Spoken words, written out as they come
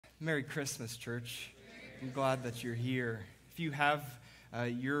Merry Christmas, church. I'm glad that you're here. If you have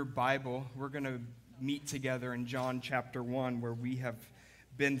your Bible, we're going to meet together in John chapter 1, where we have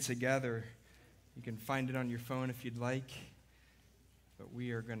been together. You can find it on your phone if you'd like, but we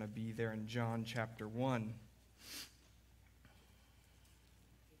are going to be there in John chapter 1.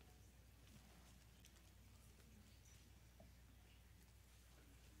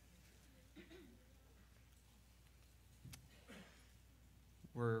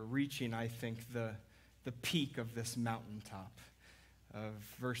 We're reaching, I think, the peak of this mountaintop of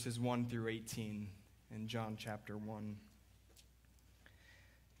verses 1 through 18 in John chapter 1.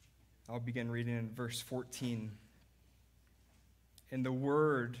 I'll begin reading in verse 14. And the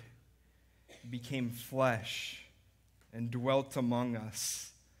Word became flesh and dwelt among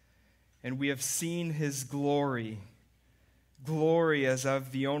us, and we have seen his glory, glory as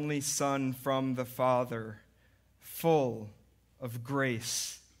of the only Son from the Father, full of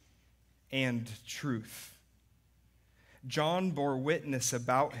grace and truth. John bore witness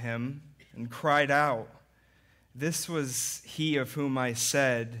about him and cried out, "This was he of whom I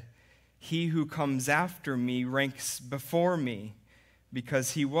said, 'He who comes after me ranks before me,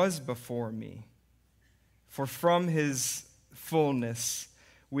 because he was before me.' For from his fullness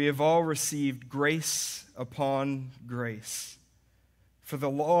we have all received grace upon grace. For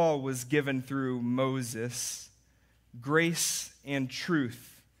the law was given through Moses, grace and truth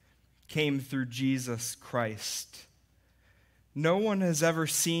came through Jesus Christ. No one has ever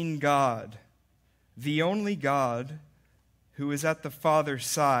seen God, the only God who is at the Father's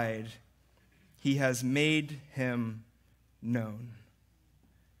side. He has made him known."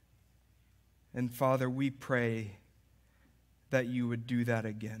 And Father, we pray that you would do that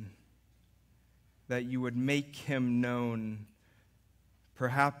again, that you would make him known,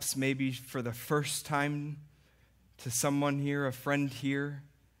 perhaps maybe for the first time to someone here, a friend here,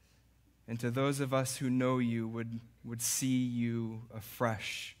 and to those of us who know you would see you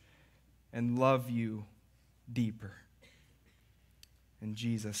afresh and love you deeper. In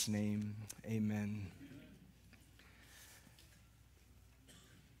Jesus' name, amen.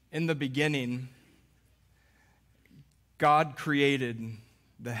 In the beginning, God created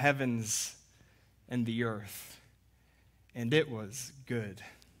the heavens and the earth, and it was good.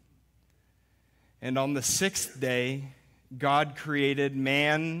 And on the sixth day, God created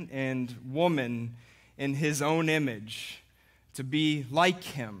man and woman in his own image to be like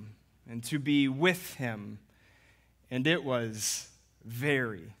him and to be with him. And it was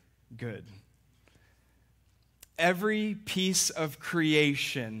very good. Every piece of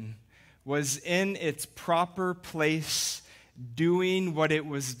creation was in its proper place, doing what it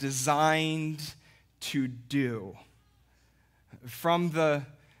was designed to do. From the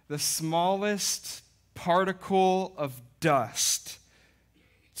smallest particle of dust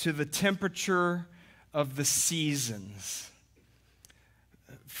to the temperature of the seasons,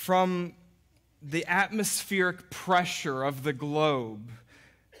 from the atmospheric pressure of the globe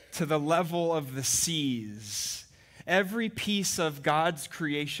to the level of the seas, every piece of God's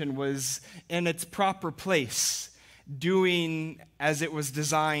creation was in its proper place, doing as it was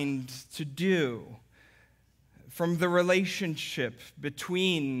designed to do. From the relationship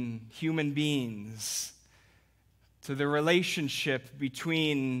between human beings to the relationship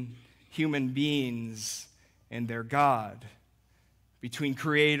between human beings and their God, between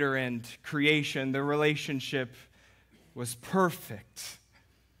creator and creation, the relationship was perfect.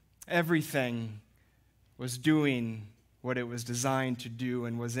 Everything was doing what it was designed to do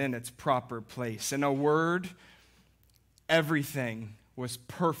and was in its proper place. In a word, everything was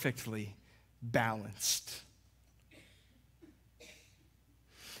perfectly balanced.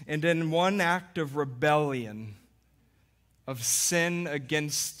 And in one act of rebellion, of sin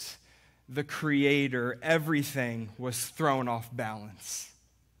against the Creator, everything was thrown off balance.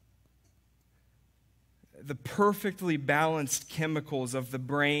 The perfectly balanced chemicals of the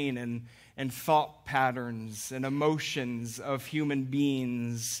brain and thought patterns and emotions of human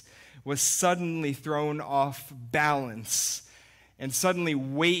beings was suddenly thrown off balance, and suddenly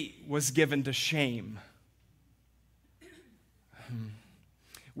weight was given to shame.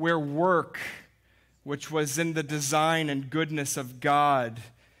 Where work, which was in the design and goodness of God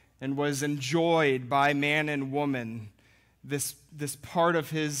and was enjoyed by man and woman, this part of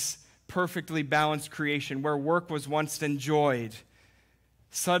his perfectly balanced creation, where work was once enjoyed,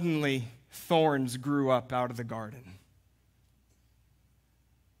 suddenly thorns grew up out of the garden.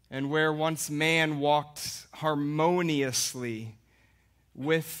 And where once man walked harmoniously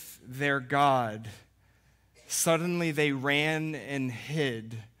with their God, suddenly they ran and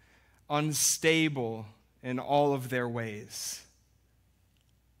hid, unstable in all of their ways.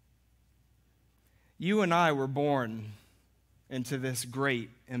 You and I were born into this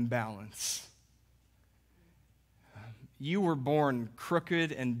great imbalance. You were born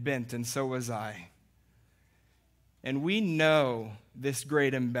crooked and bent, and so was I. And we know this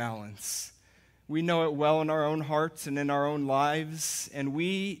great imbalance. We know it well in our own hearts and in our own lives, and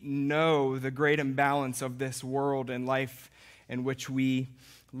we know the great imbalance of this world and life in which we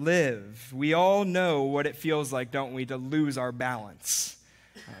live. We all know what it feels like, don't we, to lose our balance.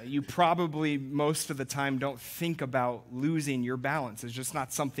 You probably most of the time don't think about losing your balance. It's just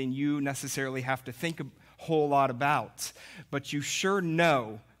not something you necessarily have to think a whole lot about. But you sure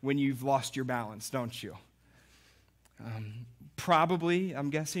know when you've lost your balance, don't you? Probably, I'm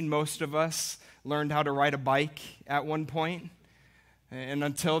guessing, most of us learned how to ride a bike at one point. And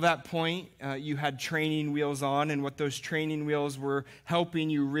until that point, you had training wheels on, and what those training wheels were helping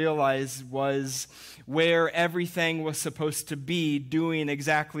you realize was where everything was supposed to be, doing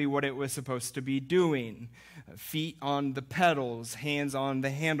exactly what it was supposed to be doing. Feet on the pedals, hands on the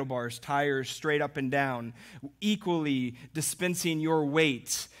handlebars, tires straight up and down, equally dispensing your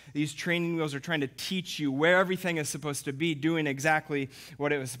weight. These training wheels are trying to teach you where everything is supposed to be, doing exactly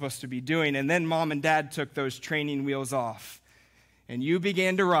what it was supposed to be doing. And then mom and dad took those training wheels off, and you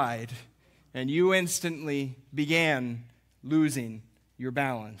began to ride, and you instantly began losing your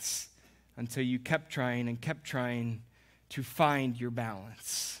balance until you kept trying to find your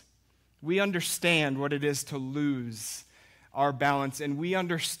balance. We understand what it is to lose our balance, and we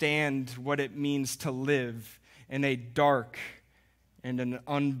understand what it means to live in a dark and an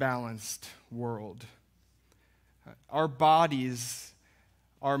unbalanced world. Our bodies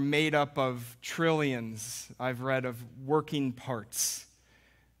are made up of trillions, I've read, of working parts.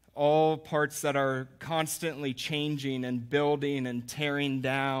 All parts that are constantly changing and building and tearing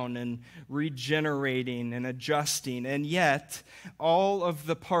down and regenerating and adjusting. And yet, all of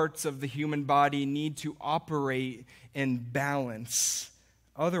the parts of the human body need to operate in balance.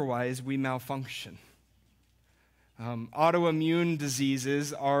 Otherwise, we malfunction. Autoimmune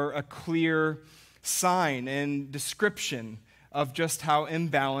diseases are a clear sign and description of just how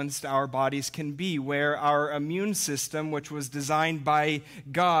imbalanced our bodies can be, where our immune system, which was designed by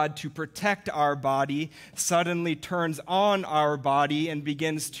God to protect our body, suddenly turns on our body and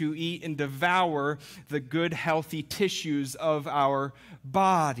begins to eat and devour the good, healthy tissues of our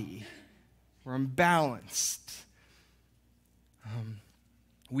body. We're imbalanced.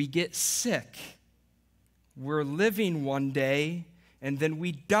 We get sick. We're living one day, and then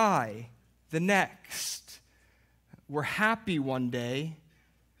we die the next. We're happy one day,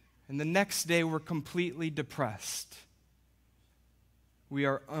 and the next day we're completely depressed. We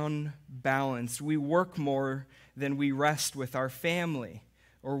are unbalanced. We work more than we rest with our family,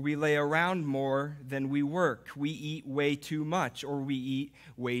 or we lay around more than we work. We eat way too much, or we eat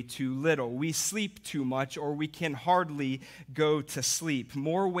way too little. We sleep too much, or we can hardly go to sleep.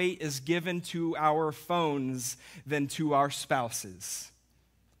 More weight is given to our phones than to our spouses.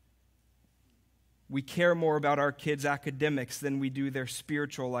 We care more about our kids' academics than we do their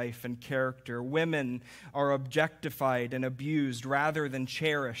spiritual life and character. Women are objectified and abused rather than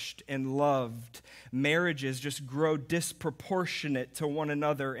cherished and loved. Marriages just grow disproportionate to one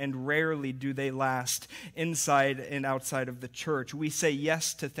another, and rarely do they last inside and outside of the church. We say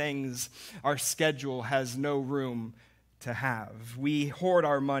yes to things our schedule has no room to have. We hoard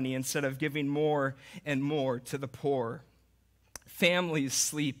our money instead of giving more and more to the poor. Families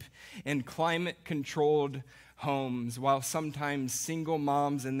sleep in climate-controlled homes, while sometimes single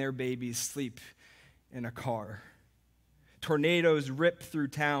moms and their babies sleep in a car. Tornadoes rip through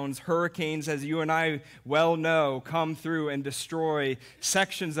towns. Hurricanes, as you and I well know, come through and destroy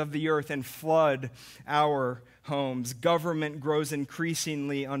sections of the earth and flood our homes. Government grows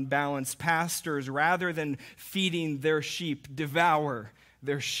increasingly unbalanced. Pastors, rather than feeding their sheep, devour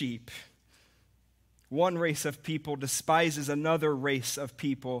their sheep. One race of people despises another race of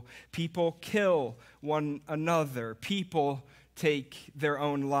people. People kill one another. People take their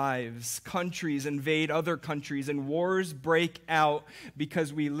own lives. Countries invade other countries, and wars break out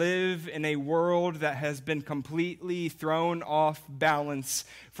because we live in a world that has been completely thrown off balance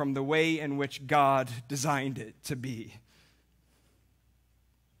from the way in which God designed it to be.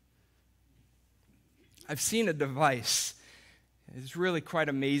 I've seen a device. It's really quite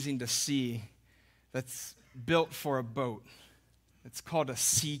amazing to see. That's built for a boat. It's called a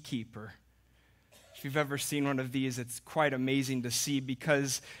seakeeper. If you've ever seen one of these, it's quite amazing to see,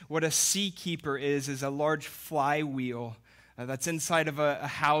 because what a seakeeper is a large flywheel that's inside of a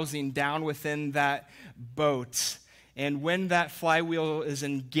housing down within that boat. And when that flywheel is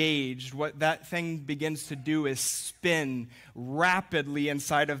engaged, what that thing begins to do is spin rapidly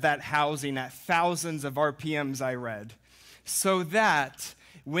inside of that housing at thousands of RPMs, I read. So that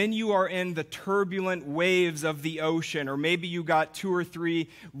when you are in the turbulent waves of the ocean, or maybe you got 2 or 3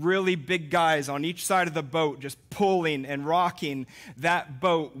 really big guys on each side of the boat just pulling and rocking that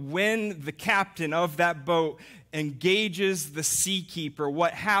boat, when the captain of that boat engages the seakeeper,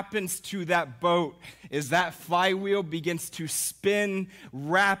 what happens to that boat is that flywheel begins to spin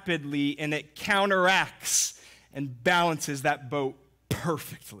rapidly, and it counteracts and balances that boat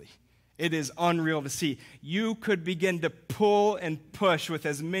perfectly. It is unreal to see. You could begin to pull and push with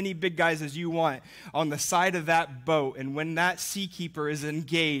as many big guys as you want on the side of that boat, and when that seakeeper is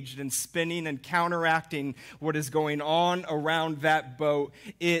engaged and spinning and counteracting what is going on around that boat,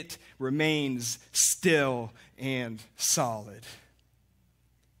 it remains still and solid.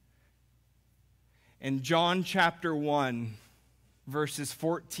 In John chapter 1, verses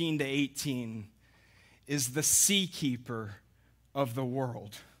 14 to 18, is the seakeeper of the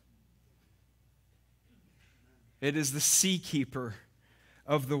world. It is the seakeeper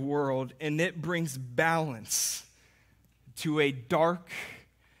of the world, and it brings balance to a dark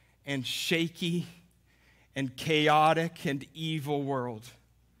and shaky and chaotic and evil world.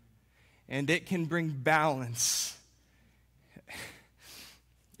 And it can bring balance.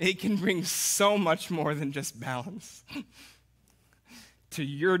 It can bring so much more than just balance to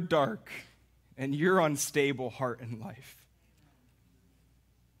your dark and your unstable heart and life.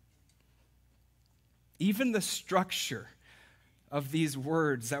 Even the structure of these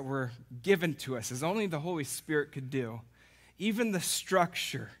words that were given to us, as only the Holy Spirit could do, even the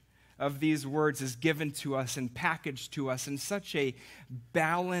structure of these words is given to us and packaged to us in such a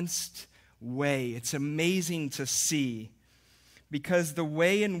balanced way. It's amazing to see, because the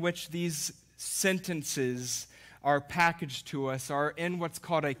way in which these sentences are packaged to us are in what's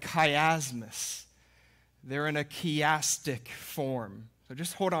called a chiasmus. They're in a chiastic form. So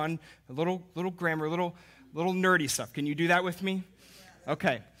just hold on, a little grammar, little nerdy stuff. Can you do that with me?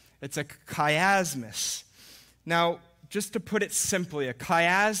 Okay, it's a chiasmus. Now, just to put it simply, a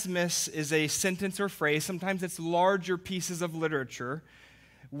chiasmus is a sentence or phrase. Sometimes it's larger pieces of literature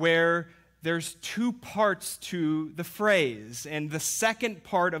where there's 2 parts to the phrase, and the second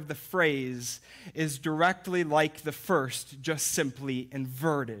part of the phrase is directly like the first, just simply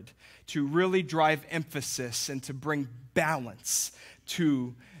inverted, to really drive emphasis and to bring balance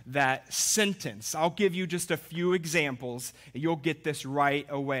to that sentence. I'll give you just a few examples, and you'll get this right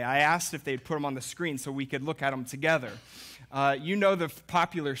away. I asked if they'd put them on the screen so we could look at them together. You know the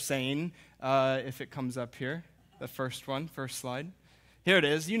popular saying, if it comes up here, the first slide. Here it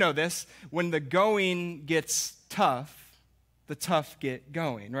is. You know this. When the going gets tough, the tough get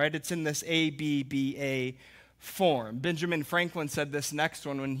going, right? It's in this ABBA form. Benjamin Franklin said this next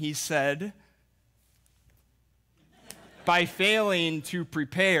one when he said, by failing to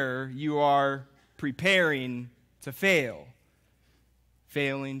prepare, you are preparing to fail.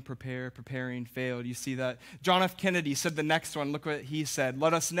 Failing, prepare, preparing, fail. Do you see that? John F. Kennedy said the next one. Look what he said.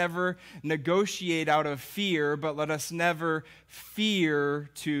 Let us never negotiate out of fear, but let us never fear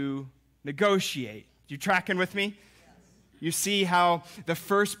to negotiate. You tracking with me? You see how the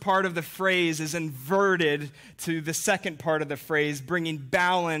first part of the phrase is inverted to the second part of the phrase, bringing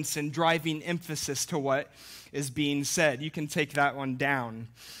balance and driving emphasis to what is being said. You can take that one down.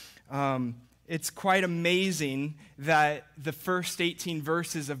 It's quite amazing that the first 18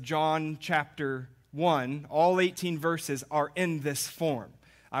 verses of John chapter 1, all 18 verses are in this form.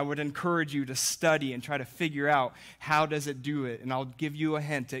 I would encourage you to study and try to figure out how does it do it. And I'll give you a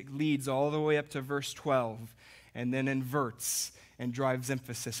hint. It leads all the way up to verse 12 and then inverts and drives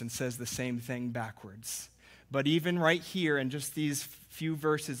emphasis and says the same thing backwards. But even right here in just these few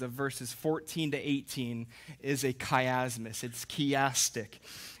verses of verses 14 to 18 is a chiasmus. It's chiastic.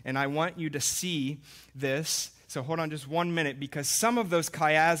 And I want you to see this. So hold on just 1 minute, because some of those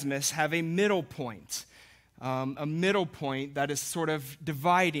chiasmus have a middle point. A middle point that is sort of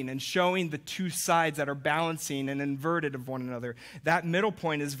dividing and showing the 2 sides that are balancing and inverted of one another. That middle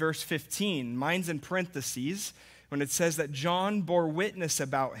point is verse 15. Mine's in parentheses when it says that John bore witness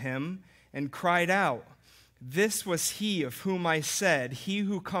about him and cried out, "This was he of whom I said, he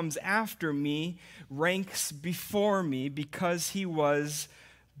who comes after me ranks before me because he was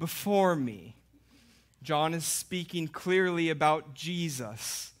before me." John is speaking clearly about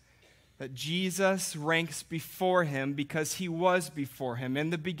Jesus, that Jesus ranks before him because he was before him.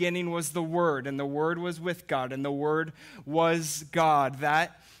 In the beginning was the Word, and the Word was with God, and the Word was God.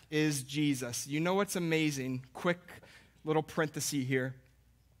 That is Jesus. You know what's amazing? Quick little parenthesis here.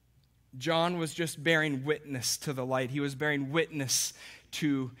 John was just bearing witness to the light. He was bearing witness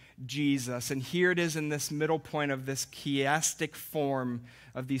to Jesus. And here it is in this middle point of this chiastic form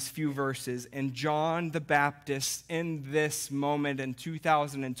of these few verses. And John the Baptist, in this moment in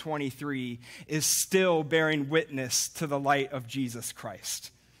 2023, is still bearing witness to the light of Jesus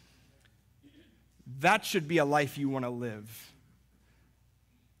Christ. That should be a life you want to live.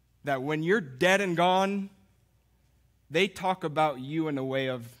 That when you're dead and gone, they talk about you in a way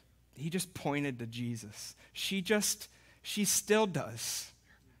of, he just pointed to Jesus. She still does.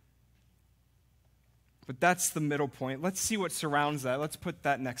 But that's the middle point. Let's see what surrounds that. Let's put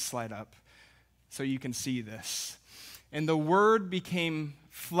that next slide up so you can see this. And the Word became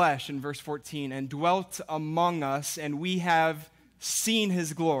flesh in verse 14 and dwelt among us, and we have seen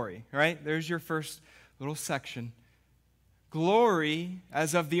his glory. Right? There's your first little section. Glory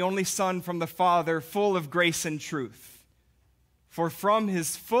as of the only Son from the Father, full of grace and truth. For from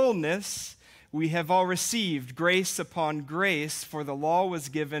his fullness we have all received grace upon grace, for the law was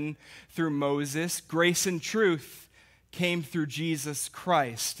given through Moses. Grace and truth came through Jesus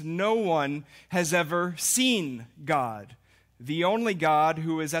Christ. No one has ever seen God. The only God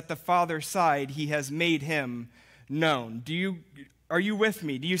who is at the Father's side, he has made him known. Are you with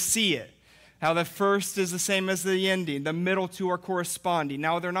me? Do you see it? How the first is the same as the ending. The middle two are corresponding.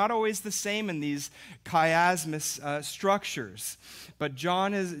 Now, they're not always the same in these chiasmus structures. But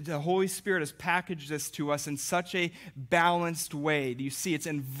the Holy Spirit has packaged this to us in such a balanced way. Do you see? It's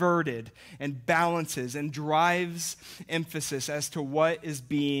inverted and balances and drives emphasis as to what is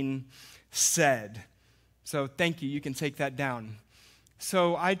being said. So thank you. You can take that down.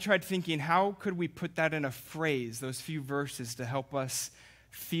 So I tried thinking, how could we put that in a phrase, those few verses, to help us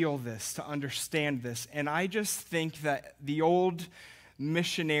feel this, to understand this? And I just think that the old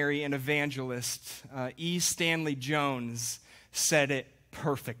missionary and evangelist, E. Stanley Jones, said it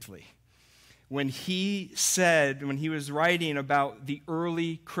perfectly. When he was writing about the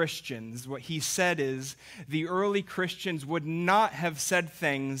early Christians, what he said is, the early Christians would not have said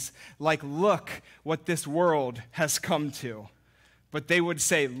things like, look what this world has come to. But they would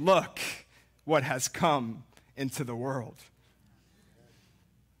say, look what has come into the world.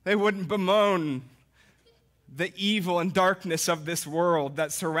 They wouldn't bemoan the evil and darkness of this world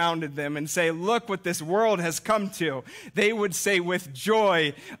that surrounded them and say, look what this world has come to. They would say with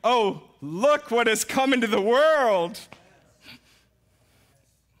joy, oh, look what has come into the world.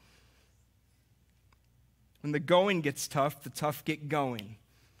 When the going gets tough, the tough get going.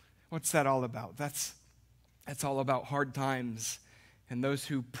 What's that all about? That's all about hard times and those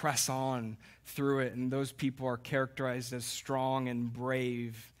who press on through it. And those people are characterized as strong and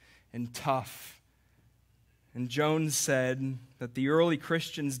brave and tough. And Jones said that the early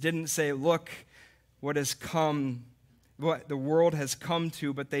Christians didn't say, look what has come, what the world has come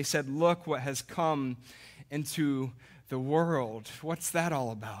to, but they said, look what has come into the world. What's that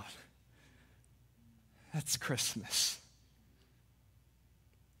all about? That's Christmas.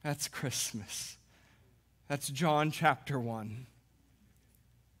 That's Christmas. That's John chapter 1.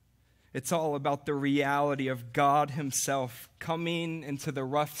 It's all about the reality of God himself coming into the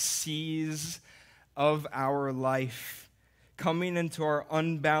rough seas of our life, coming into our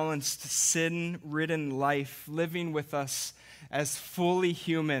unbalanced, sin-ridden life, living with us as fully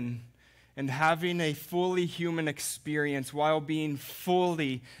human and having a fully human experience while being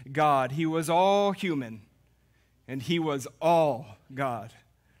fully God. He was all human and he was all God.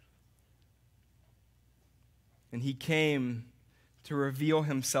 And he came to reveal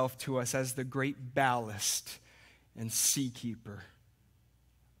himself to us as the great ballast and seakeeper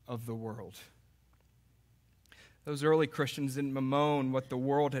of the world. Those early Christians didn't bemoan what the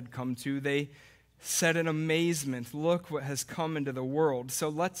world had come to. They said in amazement, look what has come into the world. So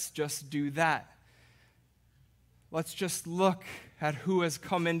let's just do that. Let's just look at who has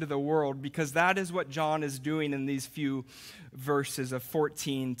come into the world, because that is what John is doing in these few verses of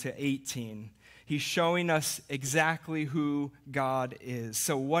 14 to 18. He's showing us exactly who God is.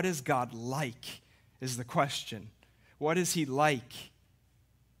 So what is God like is the question. What is he like?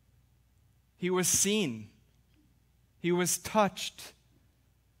 He was seen. He was touched.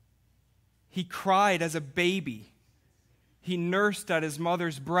 He cried as a baby. He nursed at his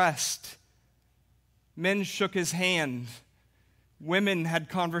mother's breast. Men shook his hand. Women had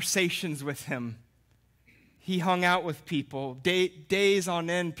conversations with him. He hung out with people. Days on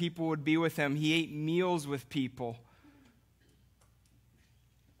end, people would be with him. He ate meals with people.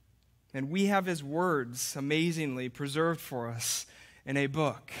 And we have his words amazingly preserved for us in a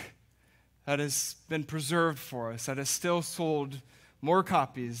book that has been preserved for us, that has still sold more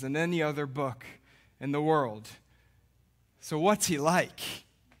copies than any other book in the world. So what's he like?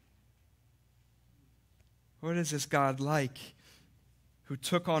 What is this God like who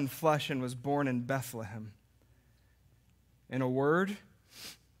took on flesh and was born in Bethlehem? In a word,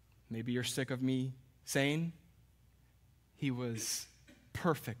 maybe you're sick of me saying, he was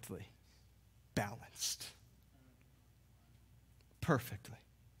perfectly balanced. Perfectly.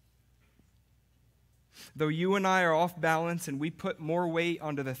 Though you and I are off balance and we put more weight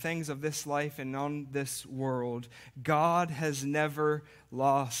onto the things of this life and on this world, God has never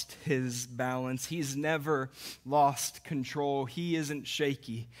lost his balance. He's never lost control. He isn't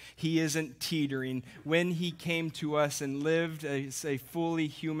shaky. He isn't teetering. When he came to us and lived as a fully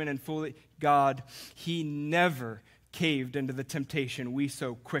human and fully God, he never caved into the temptation we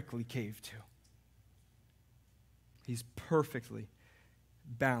so quickly cave to. He's perfectly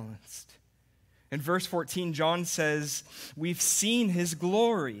balanced. In verse 14, John says, we've seen his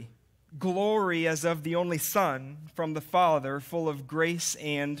glory, glory as of the only Son from the Father, full of grace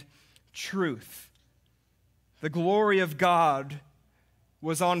and truth. The glory of God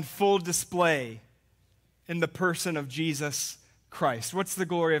was on full display in the person of Jesus Christ. What's the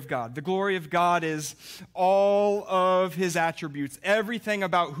glory of God? The glory of God is all of his attributes, everything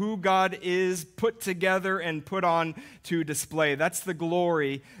about who God is put together and put on to display. That's the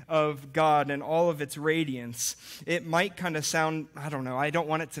glory of God and all of its radiance. It might kind of sound, I don't know, I don't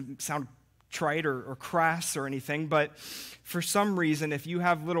want it to sound trite or crass or anything, but for some reason, if you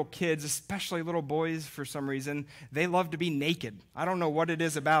have little kids, especially little boys for some reason, they love to be naked. I don't know what it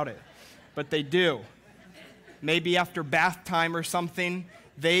is about it, but they do. Maybe after bath time or something,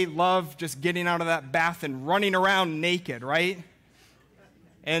 they love just getting out of that bath and running around naked, right?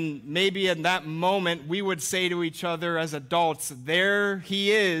 And maybe in that moment, we would say to each other as adults, there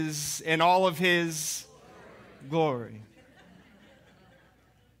he is in all of his glory.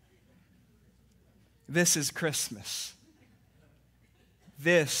 This is Christmas.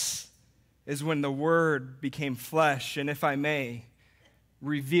 This is when the Word became flesh and, if I may,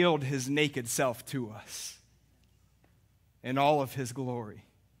 revealed his naked self to us in all of his glory.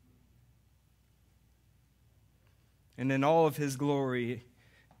 And in all of his glory,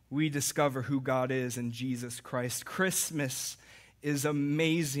 we discover who God is in Jesus Christ. Christmas is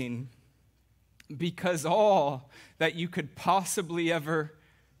amazing because all that you could possibly ever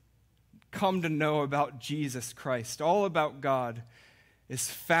come to know about Jesus Christ, all about God, is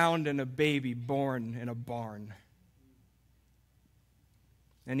found in a baby born in a barn.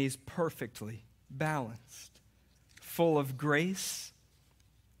 And he's perfectly balanced, full of grace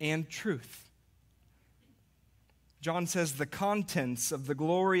and truth. John says the contents of the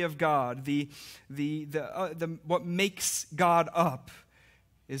glory of God, what makes God up,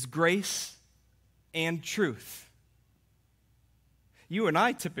 is grace and truth. You and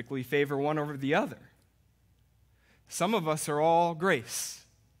I typically favor one over the other. Some of us are all grace,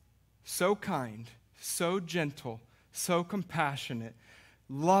 so kind, so gentle, so compassionate,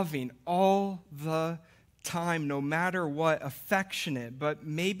 loving all the time, no matter what, affectionate, but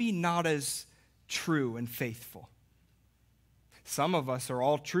maybe not as true and faithful. Some of us are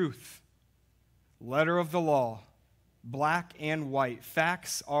all truth, letter of the law, black and white.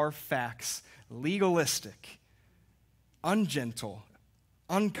 Facts are facts, legalistic, ungentle,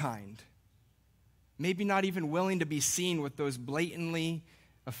 unkind, maybe not even willing to be seen with those blatantly,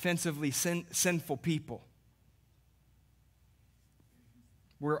 offensively sinful people.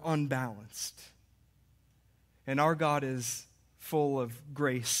 We're unbalanced. And our God is full of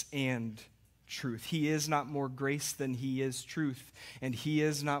grace and truth. He is not more grace than he is truth, and he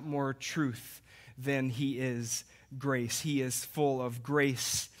is not more truth than he is grace. He is full of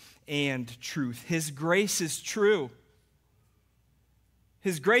grace and truth. His grace is true.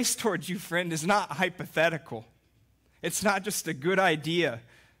 His grace towards you, friend, is not hypothetical. It's not just a good idea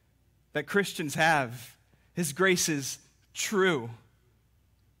that Christians have. His grace is true,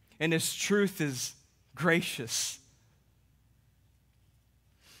 and his truth is gracious.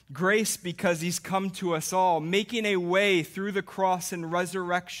 Grace because he's come to us all, making a way through the cross and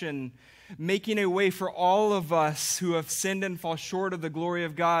resurrection, making a way for all of us who have sinned and fall short of the glory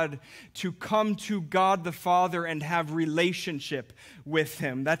of God to come to God the Father and have relationship with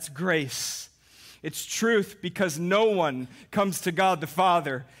him. That's grace. It's truth because no one comes to God the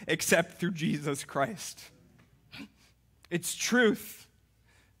Father except through Jesus Christ. It's truth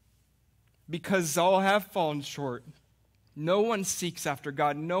because all have fallen short. No one seeks after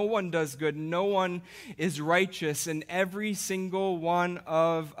God. No one does good. No one is righteous. And every single one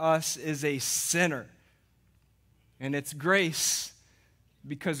of us is a sinner. And it's grace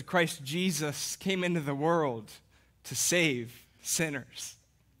because Christ Jesus came into the world to save sinners.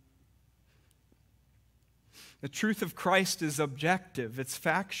 The truth of Christ is objective, it's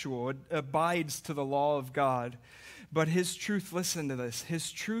factual, it abides to the law of God. But his truth, listen to this,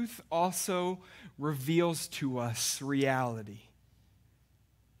 his truth also reveals to us reality.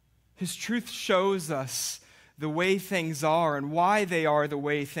 His truth shows us the way things are and why they are the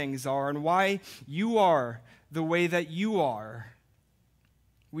way things are and why you are the way that you are.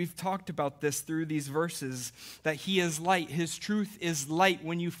 We've talked about this through these verses, that he is light. His truth is light.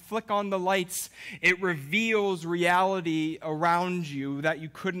 When you flick on the lights, it reveals reality around you that you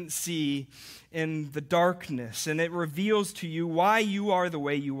couldn't see in the darkness. And it reveals to you why you are the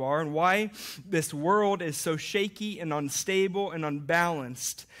way you are and why this world is so shaky and unstable and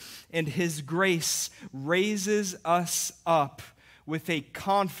unbalanced. And his grace raises us up with a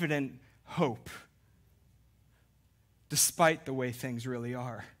confident hope, despite the way things really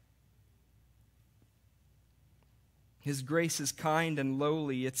are. His grace is kind and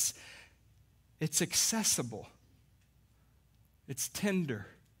lowly. It's accessible. It's tender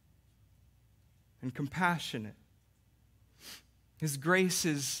and compassionate. His grace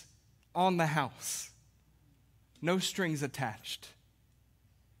is on the house. No strings attached.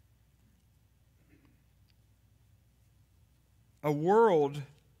 A world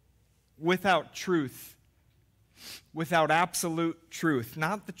without truth, without absolute truth,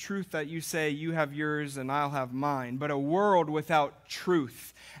 not the truth that you say you have yours and I'll have mine, but a world without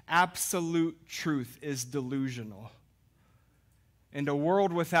truth, absolute truth, is delusional. And a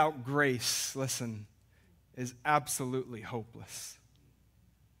world without grace, listen, is absolutely hopeless.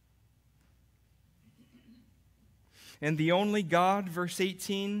 And the only God, verse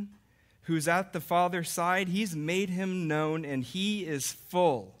 18, who's at the Father's side, he's made him known, and he is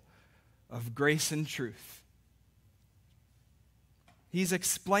full of grace and truth. He's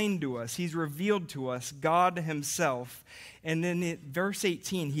explained to us, he's revealed to us God himself. And then verse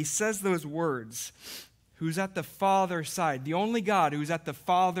 18, he says those words, who's at the Father's side, the only God who's at the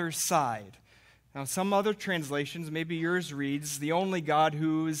Father's side. Now, some other translations, maybe yours reads, the only God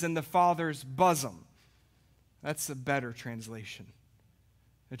who is in the Father's bosom. That's a better translation.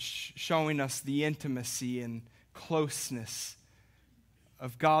 It's showing us the intimacy and closeness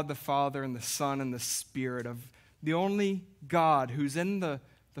of God the Father and the Son and the Spirit, of the only God who's in the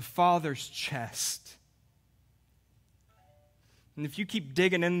Father's chest. And if you keep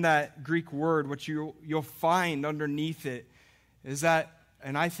digging in that Greek word, what you'll find underneath it is that,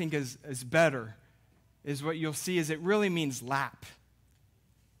 and I think is better, is what you'll see is it really means lap.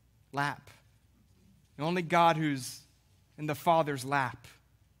 Lap. The only God who's in the Father's lap.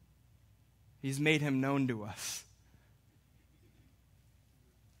 He's made him known to us.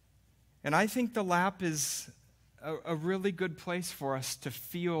 And I think the lap is a really good place for us to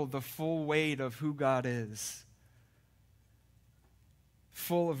feel the full weight of who God is.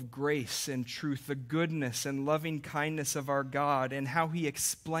 Full of grace and truth, the goodness and loving kindness of our God, and how he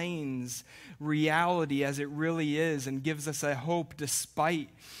explains reality as it really is and gives us a hope despite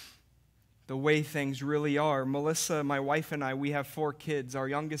the way things really are. Melissa, my wife, and I, we have 4 kids. Our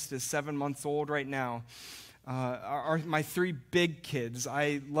youngest is 7 months old right now. My 3 big kids,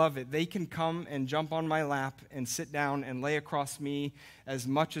 I love it. They can come and jump on my lap and sit down and lay across me as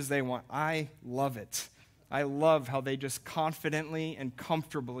much as they want. I love it. I love how they just confidently and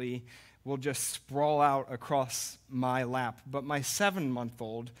comfortably will just sprawl out across my lap. But my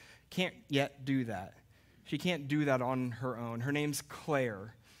 7-month-old can't yet do that. She can't do that on her own. Her name's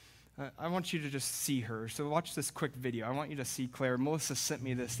Claire. I want you to just see her. So watch this quick video. I want you to see Claire. Melissa sent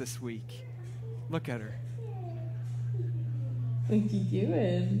me this week. Look at her. What you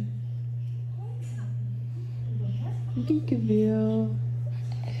doing? Peekaboo.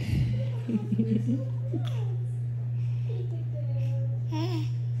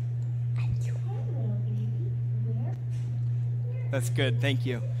 That's good. Thank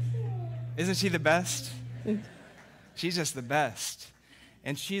you. Isn't she the best? She's just the best.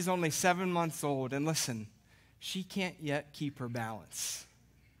 And she's only 7 months old. And listen, she can't yet keep her balance.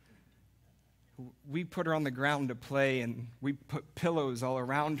 We put her on the ground to play, and we put pillows all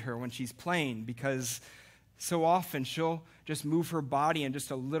around her when she's playing, because so often she'll just move her body in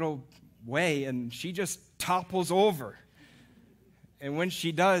just a little way, and she just topples over. And when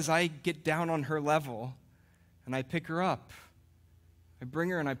she does, I get down on her level, and I pick her up. I bring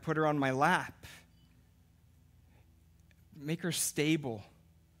her and I put her on my lap. Make her stable.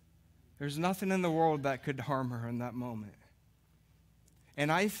 There's nothing in the world that could harm her in that moment.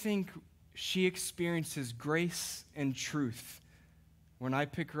 And I think she experiences grace and truth when I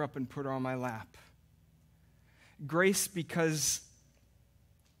pick her up and put her on my lap. Grace because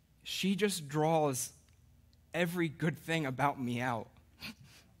she just draws every good thing about me out.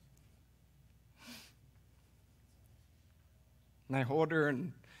 And I hold her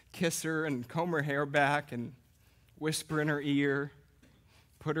and kiss her and comb her hair back and whisper in her ear,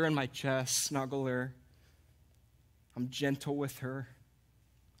 put her in my chest, snuggle her. I'm gentle with her.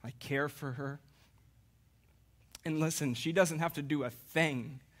 I care for her. And listen, she doesn't have to do a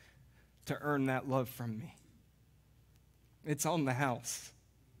thing to earn that love from me. It's on the house.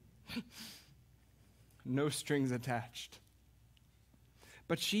 No strings attached.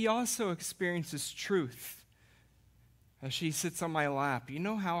 But she also experiences truth as she sits on my lap. You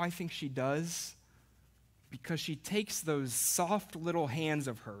know how I think she does? Because she takes those soft little hands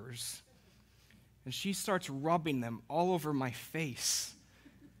of hers and she starts rubbing them all over my face.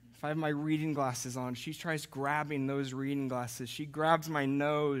 If I have my reading glasses on, she tries grabbing those reading glasses. She grabs my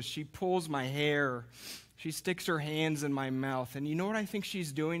nose. She pulls my hair. She sticks her hands in my mouth. And you know what I think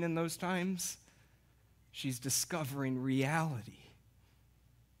she's doing in those times? She's discovering reality.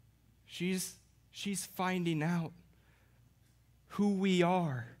 She's finding out who we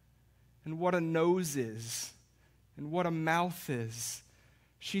are and what a nose is and what a mouth is.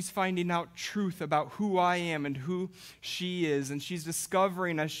 She's finding out truth about who I am and who she is. And she's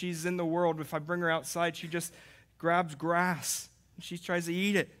discovering as she's in the world, if I bring her outside, she just grabs grass and she tries to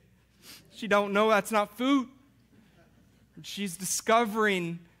eat it. She don't know that's not food. She's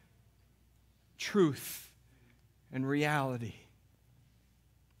discovering truth and reality.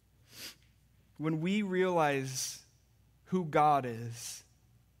 When we realize who God is,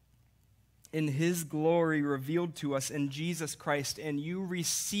 in His glory revealed to us in Jesus Christ, and you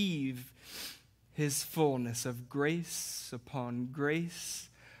receive His fullness of grace upon grace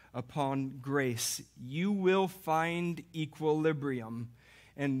upon grace, you will find equilibrium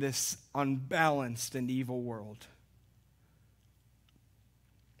in this unbalanced and evil world.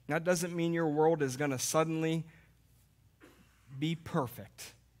 That doesn't mean your world is going to suddenly be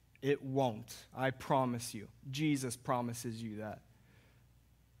perfect. It won't. I promise you. Jesus promises you that.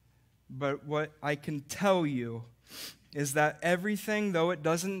 But what I can tell you is that everything, though it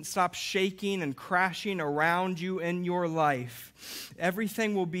doesn't stop shaking and crashing around you in your life,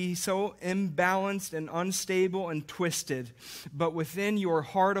 everything will be so imbalanced and unstable and twisted. But within your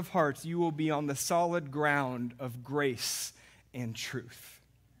heart of hearts, you will be on the solid ground of grace and truth.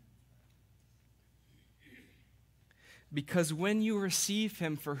 Because when you receive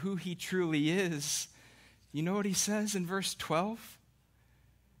Him for who He truly is, you know what He says in verse 12?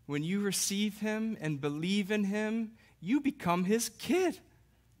 When you receive Him and believe in Him, you become His kid.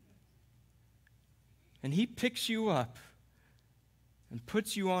 And He picks you up and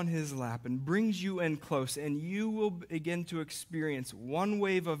puts you on His lap and brings you in close, and you will begin to experience one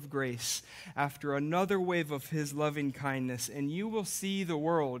wave of grace after another wave of His loving kindness, and you will see the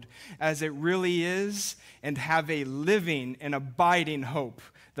world as it really is and have a living and abiding hope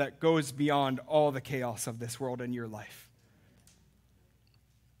that goes beyond all the chaos of this world in your life.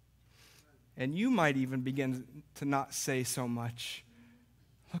 And you might even begin to not say so much,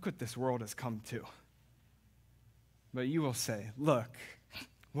 look what this world has come to. But you will say, look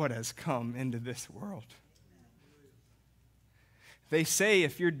what has come into this world. They say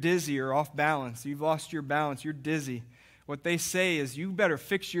if you're dizzy or off balance, you've lost your balance, you're dizzy, what they say is you better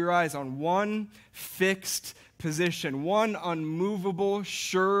fix your eyes on one fixed position, one unmovable,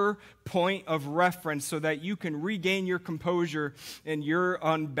 sure point of reference so that you can regain your composure in your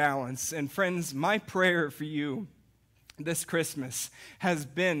unbalance. And friends, my prayer for you this Christmas has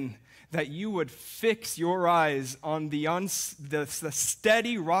been that you would fix your eyes on the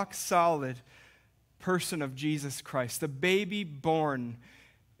steady, rock-solid person of Jesus Christ, the baby born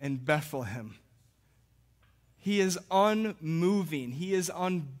in Bethlehem. He is unmoving. He is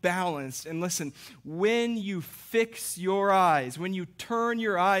unbalanced. And listen, when you fix your eyes, when you turn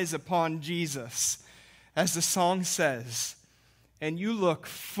your eyes upon Jesus, as the song says, and you look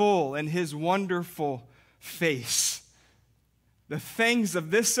full in His wonderful face, the things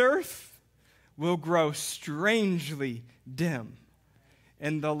of this earth will grow strangely dim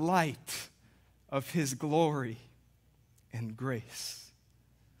in the light of His glory and grace.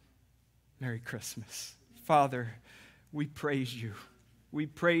 Merry Christmas. Father, we praise You. We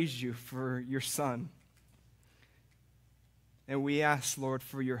praise You for Your Son. And we ask, Lord,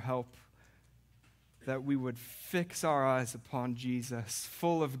 for Your help, that we would fix our eyes upon Jesus,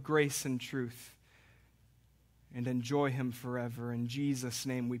 full of grace and truth, and enjoy Him forever. In Jesus'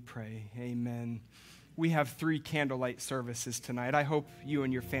 name we pray. Amen. We have 3 candlelight services tonight. I hope you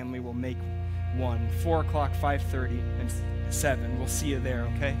and your family will make one. 4 o'clock, 5:30, and 7. We'll see you there,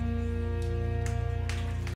 okay?